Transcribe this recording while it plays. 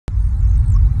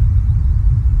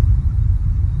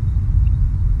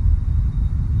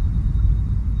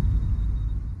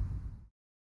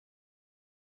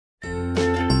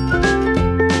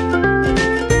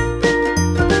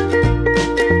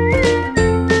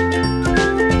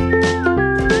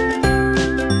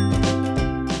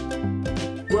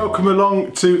welcome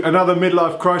along to another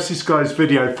midlife crisis guys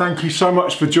video. Thank you so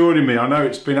much for joining me. I know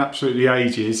it's been absolutely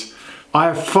ages. I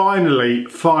have finally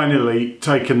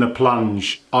taken the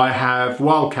plunge. I have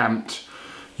wild camped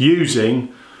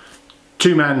using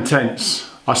two-man tents.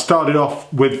 I started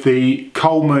off with the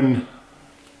Coleman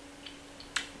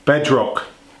Bedrock.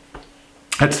 I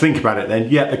had to think about it then.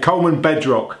 Yeah, the Coleman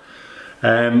Bedrock,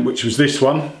 which was this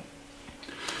one.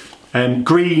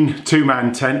 Green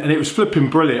two-man tent, and it was flipping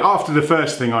brilliant. After the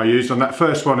first thing I used on that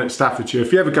first one at Staffordshire,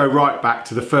 if you ever go right back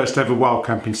to the first ever wild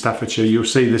camp in Staffordshire, you'll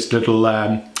see this little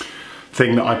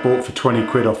thing that I bought for 20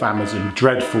 quid off Amazon.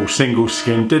 Dreadful, single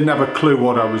skin, didn't have a clue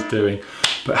what I was doing.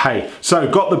 But hey, so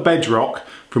got the Bedrock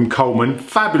from Coleman,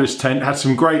 fabulous tent, had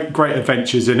some great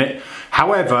adventures in it.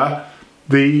 However,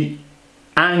 the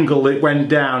angle it went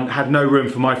down had no room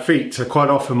for my feet, so quite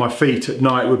often my feet at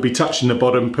night would be touching the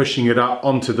bottom, pushing it up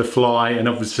onto the fly, and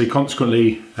obviously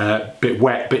consequently a bit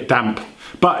wet, bit damp.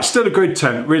 But still a good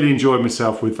tent, really enjoyed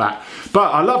myself with that.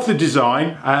 But I love the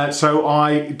design, so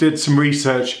I did some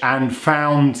research and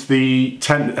found the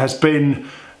tent that has been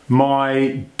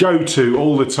my go-to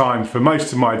all the time for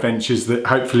most of my adventures that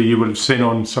hopefully you will have seen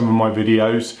on some of my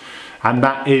videos, and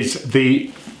that is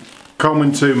the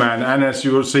Coleman two-man. And as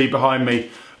you will see behind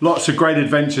me, lots of great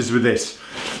adventures with this.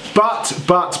 But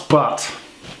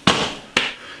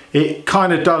it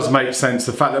kind of does make sense,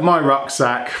 the fact that my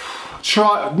rucksack,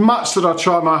 much that I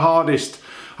try my hardest.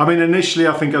 I mean, initially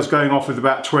I think I was going off with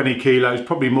about 20 kilos,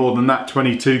 probably more than that,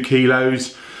 22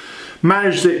 kilos.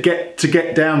 Managed to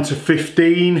get down to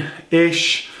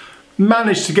 15-ish.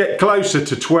 Managed to get closer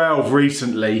to 12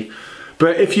 recently.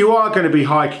 But if you are going to be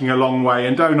hiking a long way,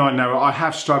 and don't I know, I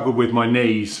have struggled with my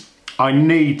knees. I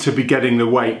need to be getting the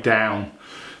weight down.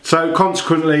 So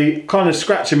consequently, kind of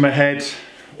scratching my head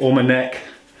or my neck,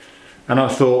 and I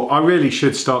thought I really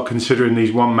should start considering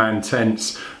these one-man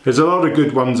tents. There's a lot of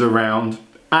good ones around,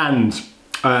 and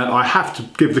I have to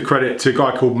give the credit to a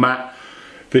guy called Matt,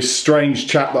 this strange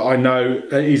chap that I know.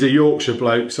 He's a Yorkshire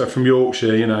bloke, so from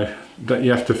Yorkshire, you know, you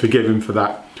have to forgive him for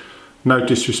that. No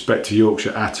disrespect to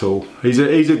Yorkshire at all. He's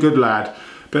a good lad.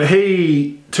 But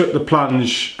he took the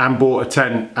plunge and bought a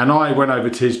tent, and I went over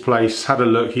to his place, had a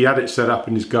look. He had it set up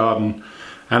in his garden,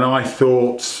 and I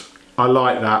thought, I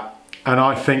like that. And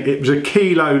I think it was a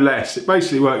kilo less. It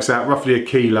basically works out roughly a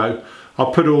kilo.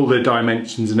 I'll put all the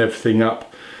dimensions and everything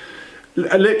up.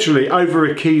 Literally over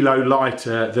a kilo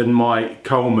lighter than my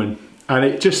Coleman, and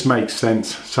it just makes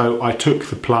sense. So I took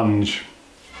the plunge.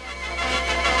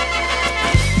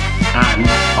 And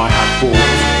I have bought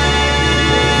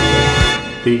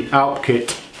the Alpkit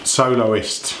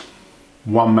Soloist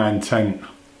one-man tent.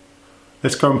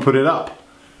 Let's go and put it up.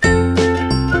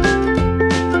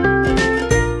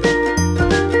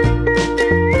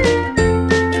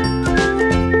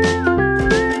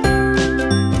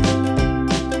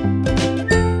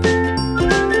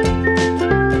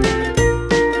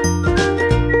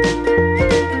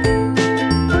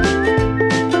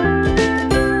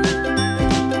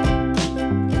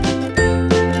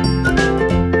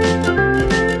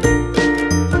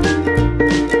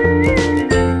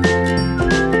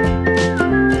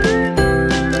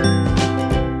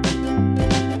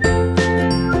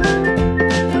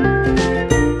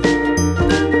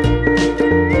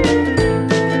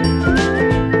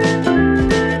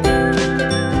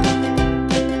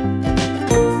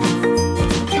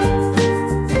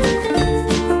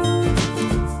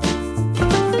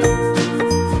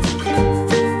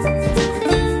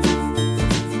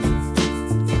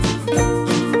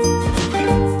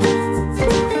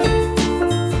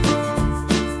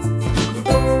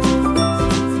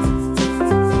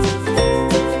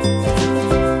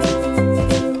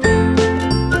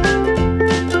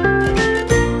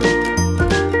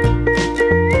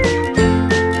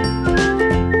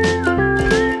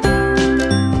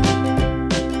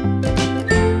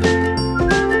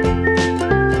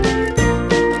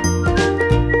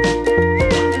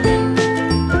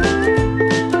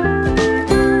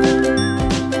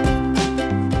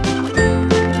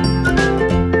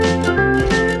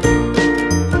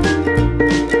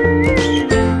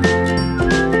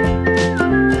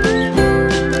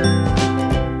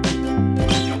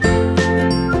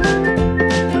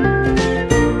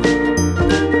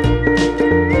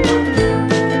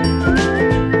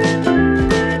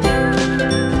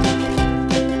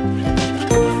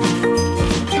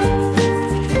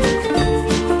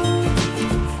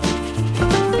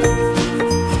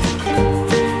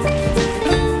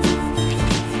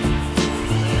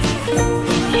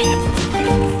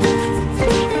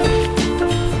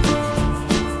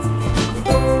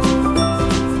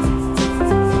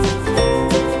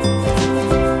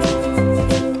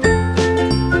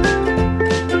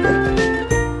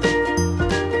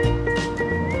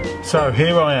 So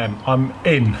here I am, I'm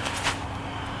in.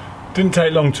 Didn't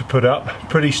take long to put up,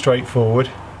 pretty straightforward.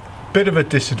 Bit of a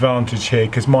disadvantage here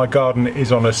because my garden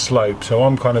is on a slope, so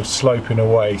I'm kind of sloping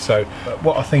away. So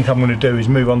what I think I'm going to do is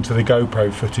move on to the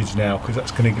GoPro footage now, because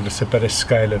that's going to give us a better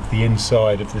scale of the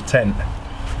inside of the tent.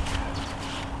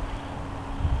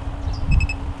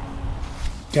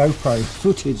 GoPro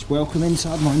footage, welcome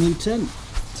inside my new tent.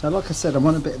 So like I said, I'm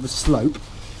on a bit of a slope,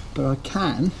 but I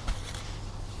can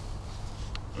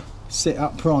sit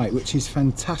upright, which is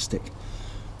fantastic.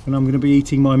 And I'm going to be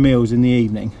eating my meals in the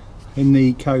evening. In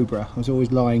the Cobra, I was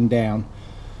always lying down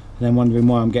and then wondering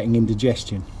why I'm getting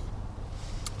indigestion.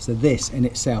 So this in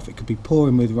itself, it could be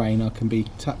pouring with rain, I can be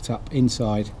tucked up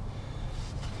inside,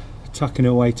 tucking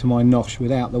away to my nosh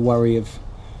without the worry of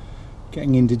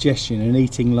getting indigestion and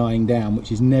eating lying down,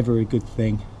 which is never a good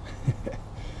thing.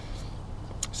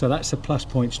 So that's a plus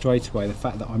point straight away, the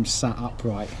fact that I'm sat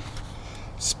upright.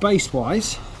 Space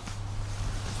wise,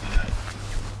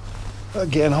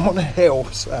 again, I'm on a hill,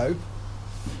 so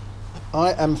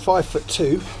I am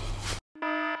 5'2".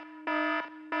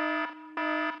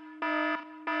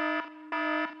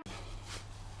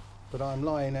 But I'm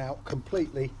lying out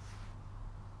completely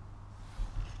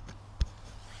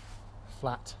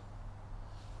flat,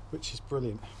 which is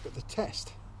brilliant. But the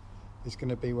test is going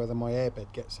to be whether my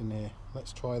airbed gets in here.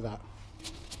 Let's try that.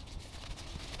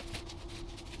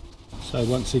 So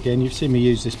once again, you've seen me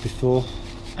use this before,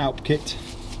 Alpkit,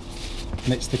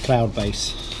 and it's the cloud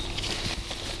base.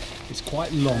 It's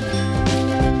quite long.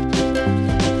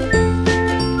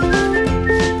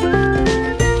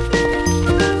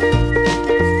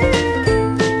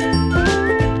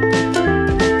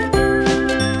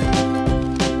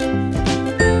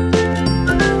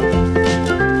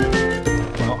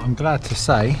 Well, I'm glad to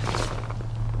say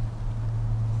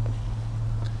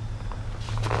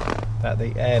that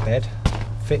the airbed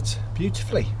fits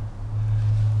beautifully.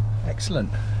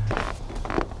 Excellent.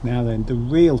 Now then, the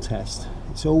real test.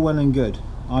 It's all well and good,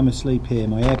 I'm asleep here,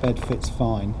 my airbed fits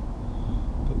fine,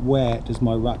 but where does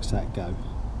my rucksack go?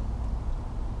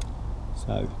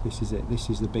 So this is it, this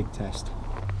is the big test.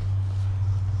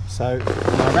 So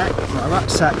my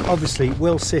rucksack obviously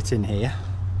will sit in here,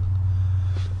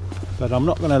 but I'm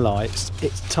not going to lie,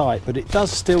 it's tight, but it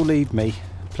does still leave me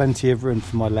plenty of room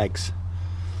for my legs,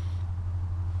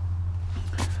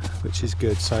 which is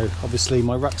good. So obviously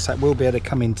my rucksack will be able to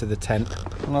come into the tent,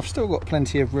 and I've still got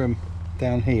plenty of room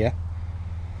down here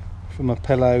for my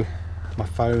pillow, my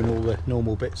phone, all the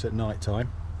normal bits at night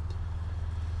time.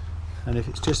 And if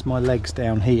it's just my legs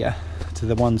down here to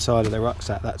the one side of the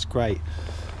rucksack, that's great.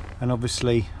 And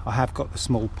obviously I have got the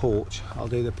small porch. I'll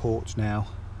do the porch now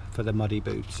for the muddy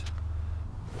boots.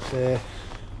 There's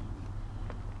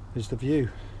the view,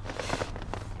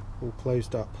 all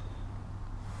closed up.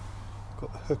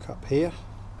 Got the hook up here.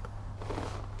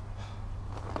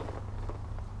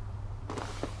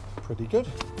 Pretty good.